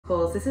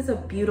Pentacles, this is a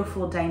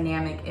beautiful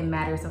dynamic in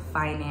matters of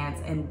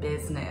finance and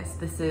business.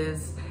 This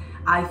is,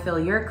 I fill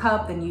your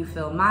cup, then you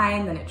fill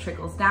mine, then it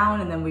trickles down,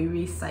 and then we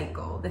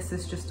recycle. This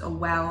is just a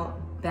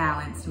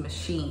well-balanced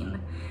machine.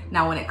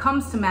 Now, when it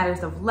comes to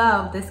matters of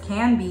love, this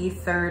can be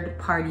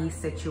third-party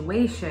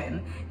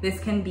situation. This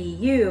can be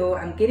you,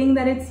 I'm getting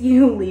that it's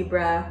you,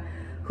 Libra,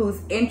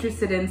 who's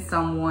interested in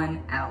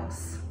someone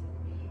else,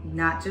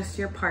 not just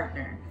your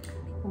partner.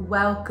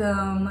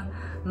 Welcome,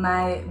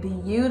 my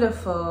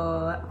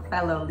beautiful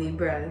fellow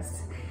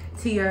Libras,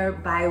 to your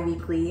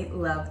bi-weekly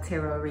love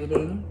tarot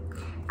reading.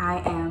 I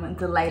am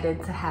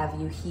delighted to have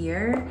you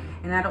here,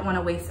 and I don't want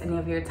to waste any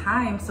of your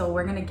time, so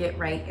we're going to get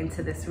right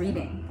into this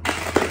reading.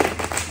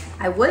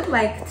 I would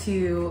like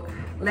to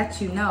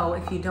let you know,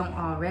 if you don't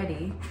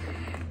already,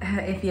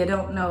 if you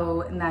don't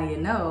know, now you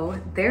know,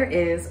 there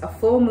is a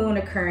full moon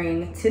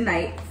occurring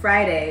tonight,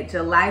 Friday,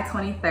 July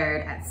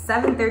 23rd at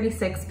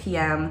 7:36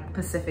 p.m.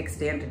 Pacific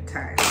Standard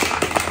Time.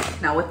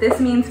 Now, what this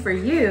means for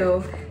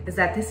you is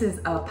that this is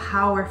a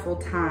powerful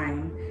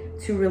time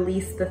to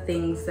release the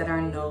things that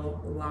are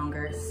no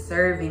longer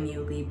serving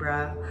you,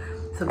 Libra.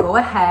 So go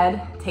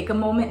ahead, take a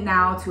moment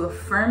now to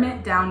affirm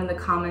it down in the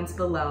comments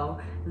below,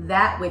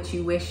 that which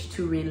you wish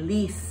to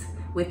release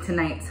with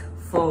tonight's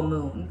full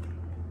moon.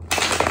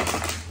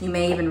 You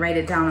may even write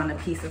it down on a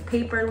piece of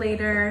paper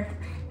later,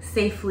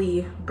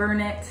 safely burn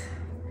it.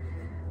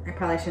 I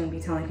probably shouldn't be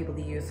telling people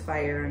to use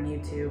fire on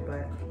YouTube,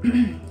 but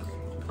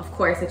of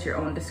course, at your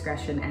own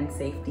discretion and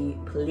safety,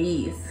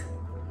 please.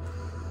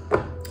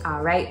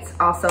 All right,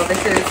 also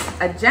this is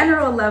a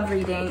general love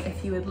reading.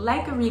 If you would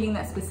like a reading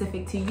that's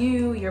specific to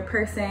you, your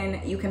person,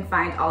 you can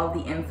find all of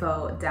the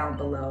info down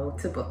below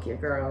to book your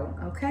girl,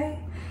 okay?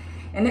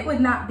 And it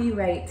would not be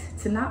right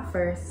to not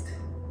first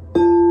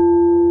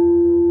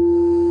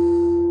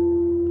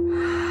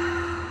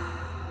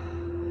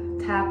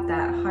tap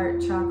that heart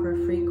chakra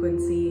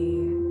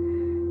frequency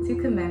to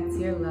commence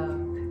your love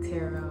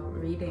tarot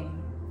reading.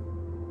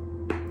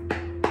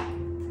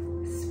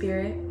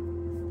 Spirit,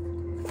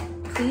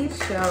 please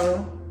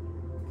show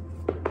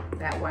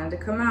that one to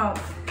come out.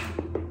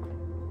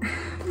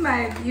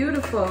 My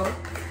beautiful,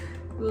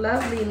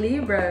 lovely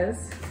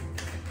Libras,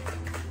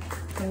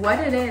 what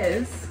it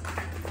is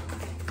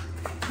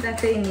that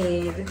they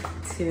need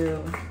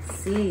to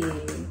see.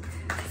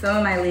 Some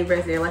of my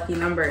Libras, their lucky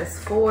number is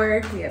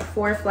 4. We had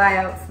 4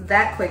 flyouts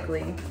that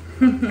quickly.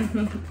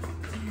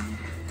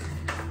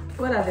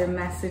 What other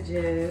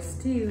messages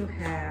do you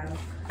have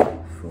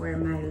for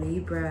my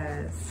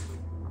Libras?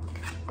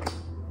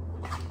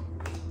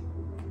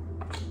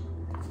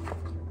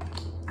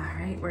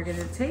 We're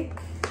gonna take,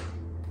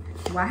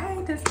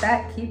 why does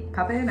that keep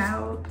popping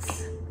out?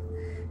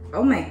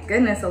 Oh my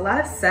goodness, a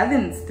lot of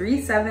 7s,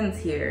 3 7s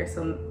here.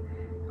 So,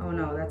 oh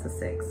no, that's a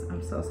 6.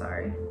 I'm so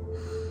sorry.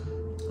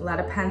 A lot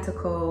of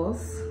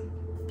Pentacles.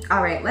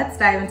 All right, let's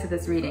dive into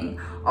this reading.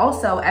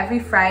 Also, every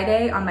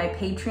Friday on my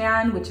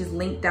Patreon, which is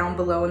linked down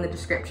below in the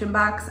description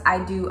box,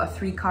 I do a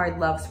 3-card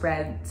love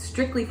spread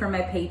strictly for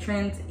my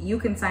patrons. You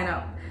can sign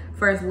up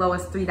for as low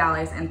as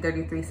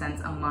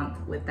 $3.33 a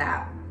month with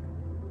that.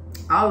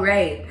 All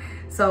right,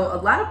 so a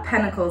lot of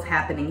Pentacles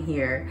happening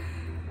here.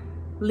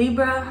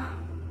 Libra,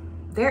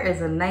 there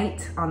is a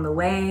knight on the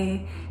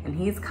way, and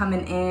he's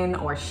coming in,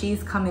 or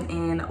she's coming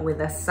in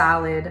with a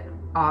solid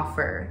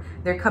offer.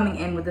 They're coming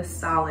in with a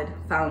solid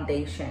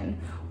foundation.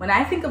 When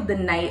I think of the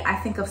knight, I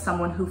think of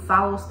someone who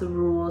follows the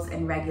rules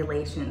and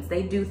regulations.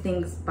 They do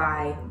things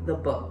by the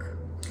book,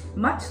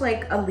 much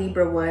like a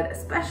Libra would,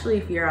 especially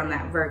if you're on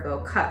that Virgo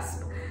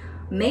cusp.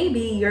 Maybe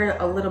you're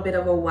a little bit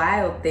of a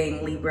wild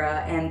thing,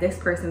 Libra, and this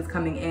person's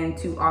coming in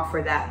to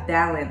offer that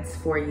balance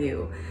for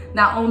you,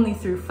 not only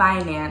through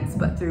finance,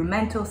 but through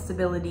mental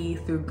stability,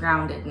 through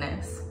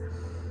groundedness.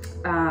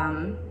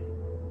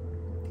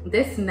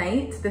 This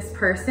knight, this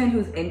person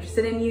who's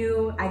interested in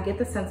you, I get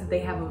the sense that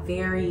they have a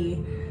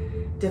very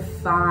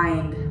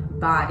defined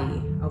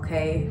body,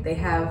 okay? They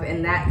have,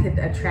 and that could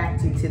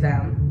attract you to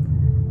them.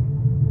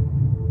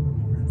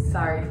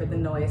 Sorry for the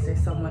noise, there's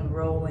someone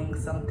rolling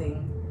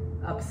something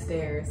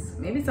upstairs.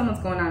 Maybe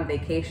someone's going on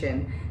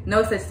vacation.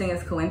 No such thing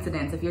as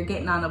coincidence. If you're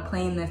getting on a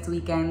plane this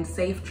weekend,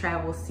 safe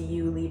travels to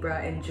you,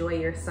 Libra. Enjoy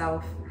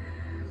yourself.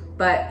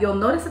 But you'll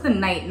notice that the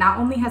knight not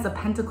only has a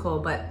pentacle,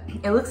 but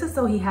it looks as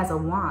though he has a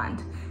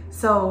wand.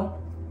 So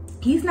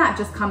he's not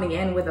just coming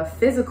in with a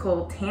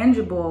physical,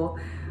 tangible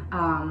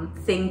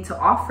thing to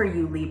offer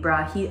you,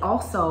 Libra. He's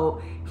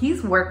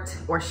worked,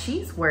 or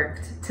she's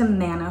worked, to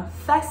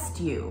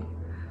manifest you.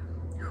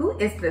 Who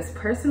is this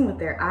person with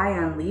their eye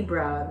on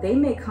Libra? They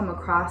may come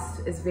across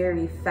as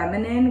very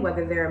feminine,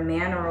 whether they're a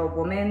man or a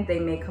woman. They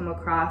may come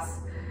across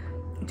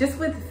just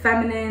with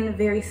feminine,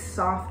 very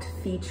soft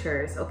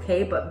features,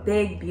 okay? But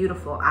big,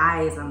 beautiful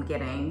eyes I'm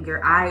getting.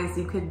 Your eyes,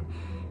 you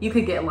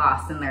could get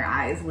lost in their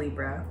eyes,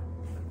 Libra.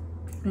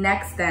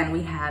 Next then,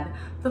 we had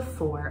the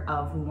 4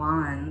 of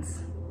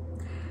Wands.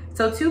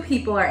 So 2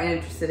 people are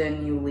interested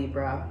in you,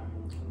 Libra.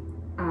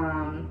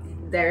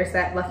 There's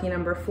that lucky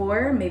number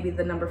 4. Maybe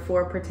the number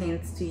 4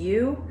 pertains to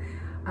you.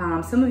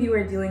 Some of you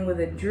are dealing with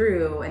a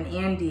Drew, an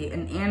Andy,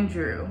 an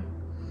Andrew.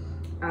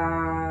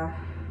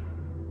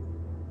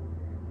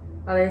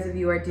 Others of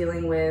you are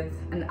dealing with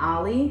an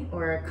Ali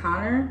or a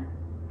Connor.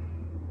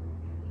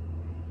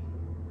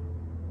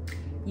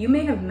 You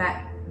may have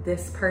met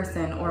this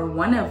person or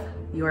one of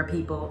your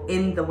people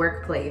in the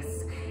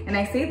workplace. And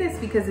I say this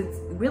because it's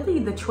really,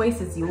 the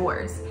choice is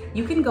yours.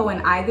 You can go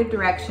in either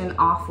direction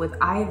off with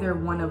either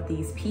one of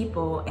these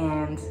people,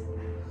 and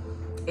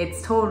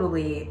it's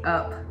totally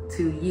up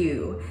to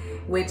you,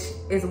 which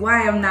is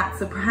why I'm not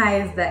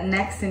surprised that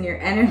next in your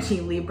energy,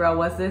 Libra,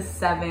 was this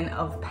 7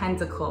 of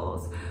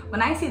Pentacles.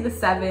 When I see the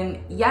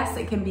 7, yes,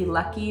 it can be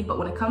lucky, but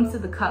when it comes to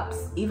the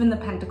cups, even the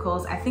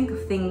Pentacles, I think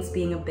of things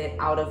being a bit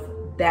out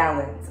of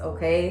balance,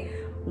 okay?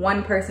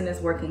 One person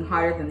is working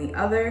harder than the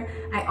other.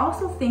 I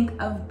also think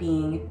of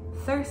being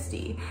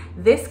thirsty.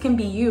 This can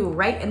be you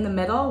right in the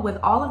middle with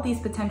all of these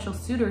potential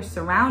suitors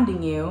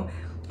surrounding you,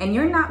 and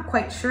you're not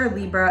quite sure,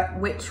 Libra,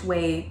 which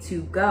way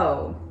to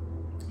go.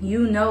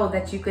 You know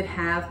that you could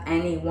have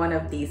any one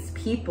of these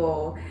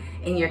people,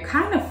 and you're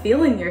kind of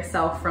feeling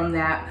yourself from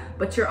that,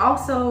 but you're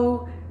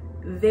also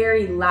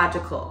very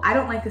logical. I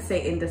don't like to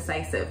say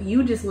indecisive.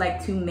 You just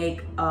like to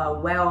make a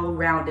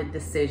well-rounded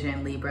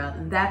decision, Libra.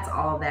 That's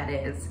all that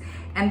is.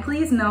 And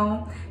please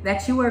know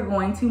that you are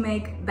going to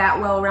make that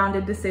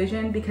well-rounded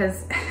decision,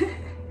 because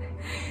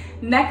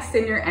next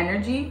in your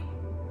energy,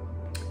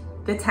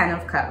 the 10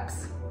 of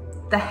Cups,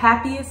 the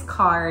happiest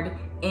card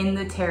in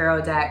the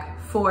tarot deck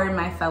for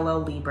my fellow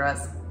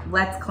Libras.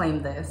 Let's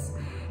claim this.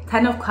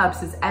 10 of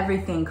Cups is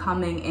everything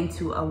coming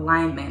into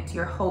alignment.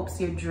 Your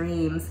hopes, your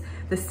dreams,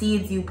 the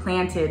seeds you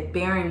planted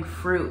bearing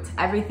fruit.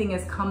 Everything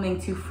is coming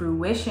to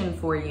fruition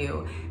for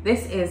you.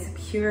 This is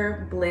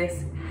pure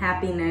bliss,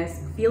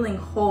 happiness, feeling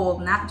whole,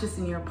 not just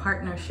in your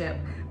partnership,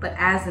 but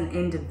as an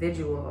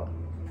individual.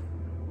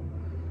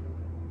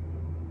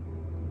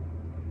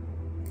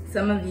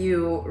 Some of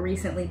you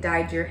recently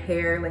dyed your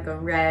hair like a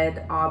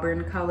red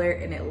auburn color,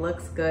 and it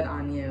looks good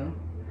on you.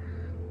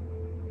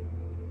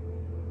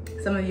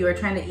 Some of you are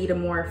trying to eat a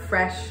more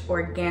fresh,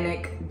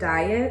 organic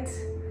diet,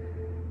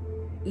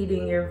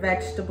 eating your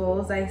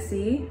vegetables, I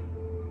see.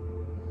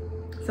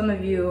 Some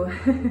of you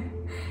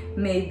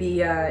may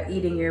be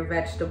eating your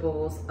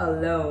vegetables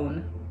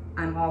alone.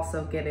 I'm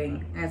also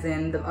getting, as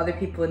in the other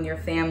people in your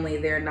family,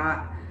 they're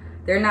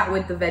not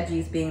with the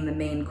veggies being the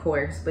main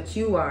course, but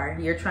you are.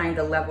 You're trying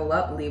to level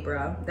up,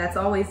 Libra. That's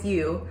always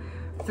you,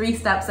 3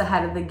 steps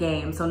ahead of the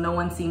game, so no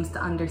one seems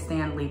to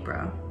understand,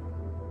 Libra.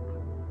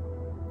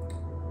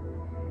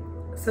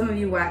 Some of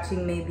you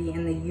watching may be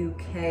in the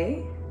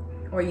UK,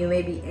 or you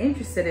may be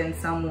interested in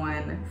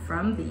someone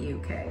from the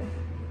UK.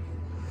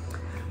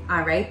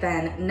 All right,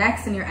 then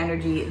next in your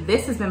energy,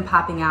 this has been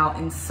popping out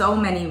in so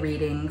many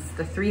readings,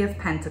 the 3 of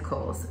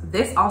Pentacles.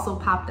 This also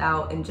popped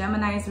out in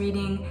Gemini's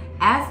reading,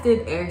 as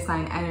did air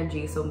sign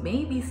energy. So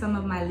maybe some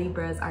of my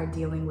Libras are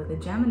dealing with a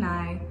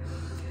Gemini.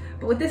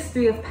 But with this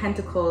 3 of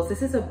Pentacles,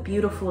 this is a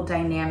beautiful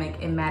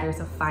dynamic in matters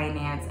of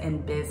finance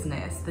and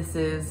business. This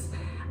is,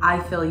 I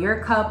fill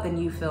your cup,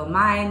 then you fill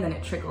mine, then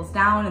it trickles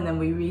down, and then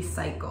we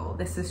recycle.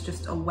 This is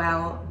just a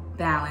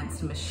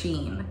well-balanced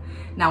machine.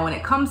 Now, when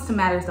it comes to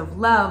matters of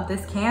love,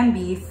 this can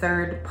be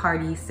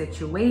third-party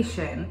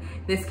situation.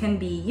 This can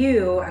be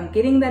you, I'm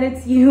getting that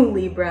it's you,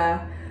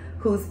 Libra,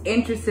 who's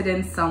interested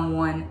in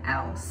someone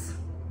else,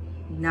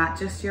 not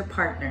just your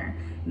partner.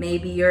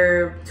 Maybe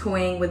you're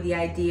toying with the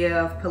idea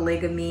of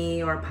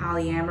polygamy or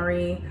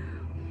polyamory.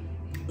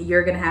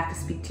 You're gonna have to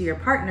speak to your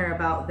partner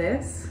about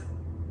this,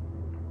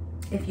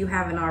 if you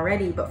haven't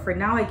already, but for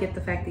now I get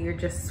the fact that you're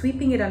just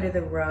sweeping it under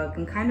the rug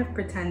and kind of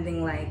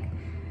pretending like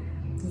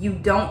you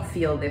don't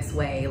feel this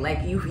way,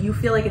 like you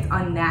feel like it's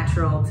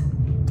unnatural.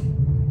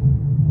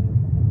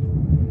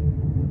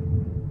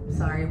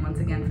 Sorry once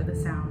again for the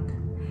sound.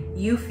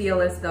 You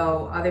feel as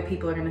though other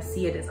people are gonna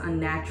see it as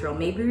unnatural.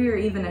 Maybe you're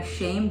even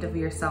ashamed of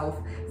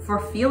yourself for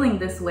feeling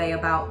this way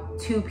about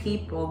 2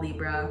 people,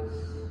 Libra,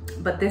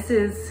 but this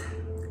is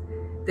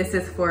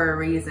for a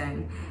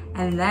reason.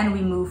 And then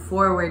we move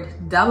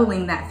forward,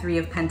 doubling that 3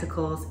 of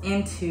Pentacles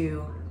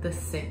into the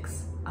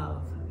 6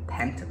 of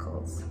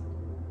Pentacles.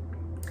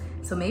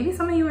 So maybe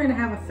some of you are gonna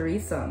have a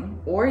threesome,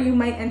 or you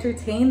might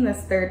entertain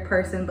this 3rd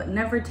person, but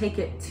never take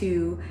it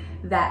to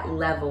that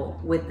level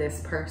with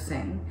this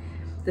person.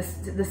 The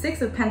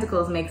 6 of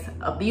Pentacles makes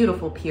a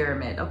beautiful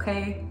pyramid,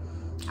 okay?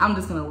 I'm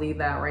just gonna leave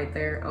that right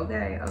there,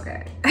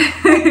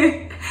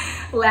 okay.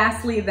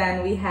 Lastly,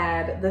 then we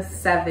had the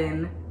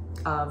 7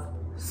 of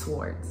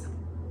Swords.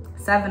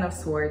 7 of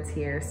Swords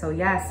here. So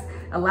yes,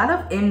 a lot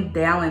of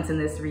imbalance in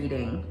this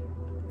reading.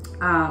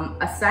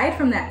 Aside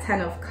from that 10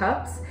 of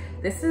Cups,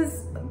 this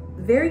is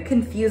very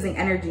confusing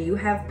energy. You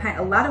have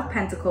a lot of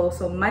Pentacles,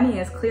 so money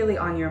is clearly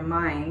on your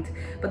mind.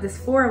 But this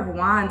 4 of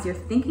Wands, you're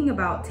thinking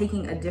about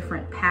taking a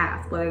different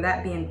path, whether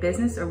that be in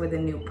business or with a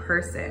new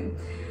person.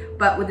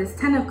 But with this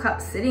 10 of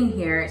Cups sitting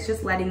here, it's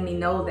just letting me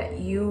know that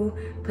you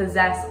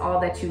possess all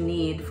that you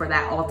need for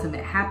that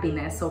ultimate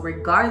happiness. So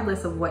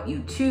regardless of what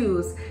you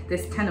choose,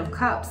 this 10 of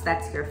Cups,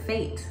 that's your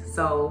fate.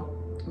 So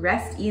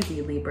rest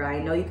easy, Libra. I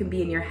know you can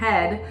be in your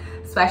head,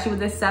 especially with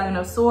this 7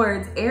 of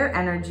Swords, air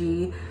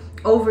energy,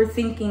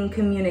 overthinking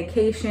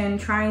communication,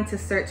 trying to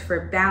search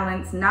for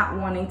balance, not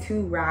wanting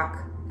to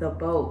rock the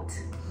boat.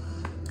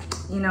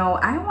 You know,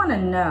 I want to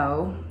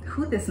know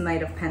who this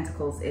Knight of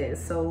Pentacles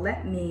is. So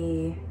let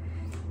me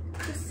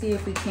just see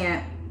if we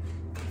can't.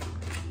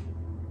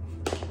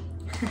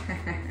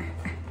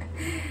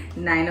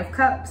 Nine of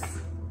Cups.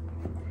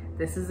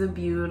 This is a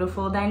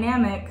beautiful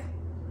dynamic.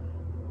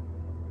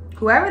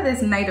 Whoever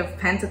this Knight of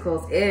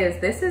Pentacles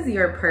is, this is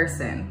your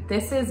person.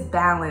 This is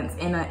balance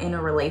in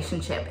a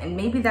relationship. And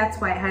maybe that's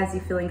why it has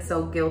you feeling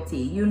so guilty.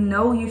 You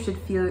know you should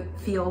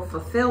feel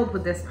fulfilled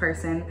with this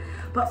person,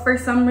 but for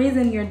some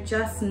reason you're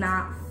just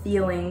not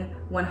feeling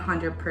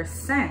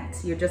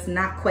 100%. You're just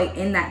not quite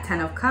in that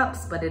 10 of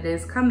Cups, but it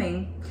is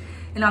coming.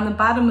 And on the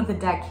bottom of the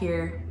deck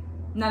here,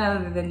 none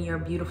other than your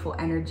beautiful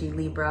energy,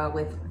 Libra,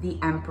 with the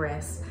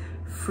Empress,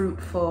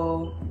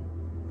 fruitful,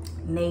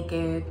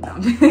 naked,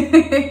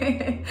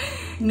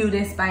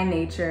 nudist by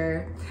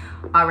nature.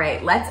 All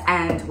right, let's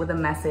end with a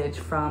message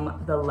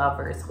from the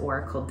Lovers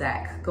Oracle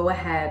deck. Go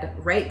ahead,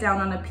 write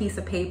down on a piece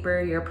of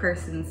paper your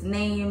person's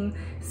name,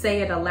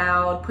 say it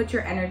aloud, put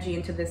your energy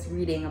into this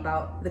reading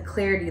about the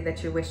clarity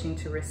that you're wishing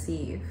to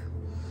receive.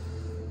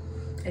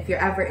 If you're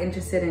ever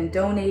interested in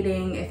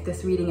donating, if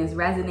this reading is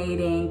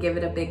resonating, give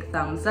it a big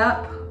thumbs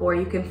up, or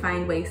you can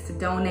find ways to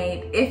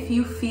donate. If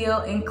you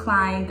feel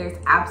inclined, there's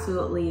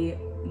absolutely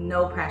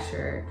no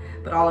pressure,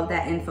 but all of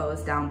that info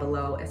is down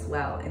below as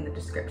well in the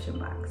description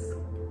box.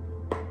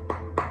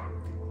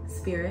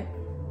 Spirit,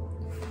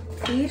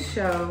 please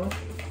show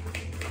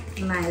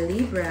my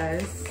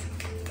Libras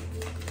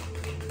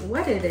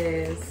what it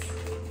is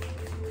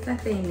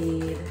that they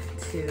need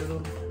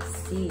to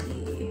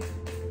see.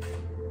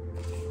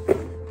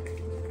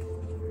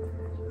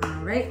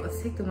 All right,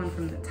 let's take the one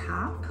from the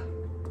top.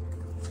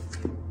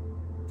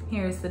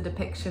 Here's the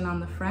depiction on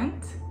the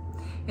front.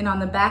 And on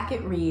the back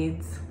it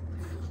reads,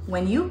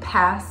 when you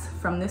pass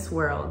from this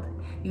world,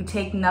 you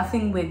take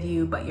nothing with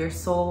you but your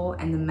soul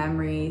and the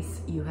memories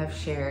you have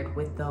shared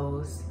with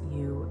those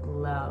you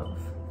love.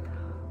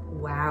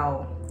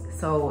 Wow.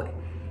 So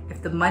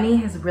if the money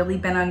has really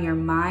been on your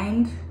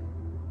mind,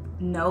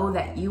 know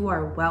that you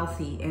are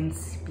wealthy in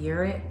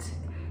spirit.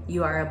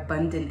 You are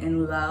abundant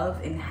in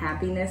love and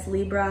happiness,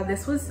 Libra.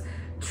 This was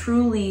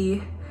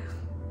truly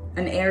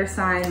an air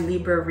sign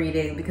Libra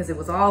reading because it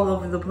was all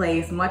over the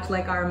place, much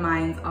like our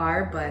minds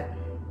are, but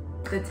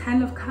the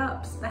 10 of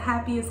Cups, the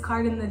happiest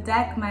card in the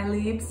deck, my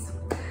Libs.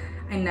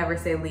 I never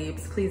say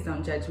Libs. Please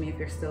don't judge me if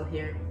you're still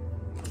here.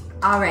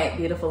 All right,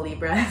 beautiful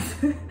Libras.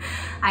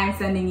 I am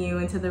sending you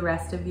into the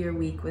rest of your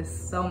week with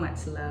so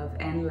much love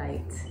and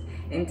light.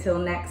 Until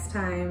next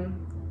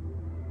time,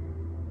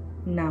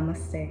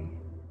 namaste.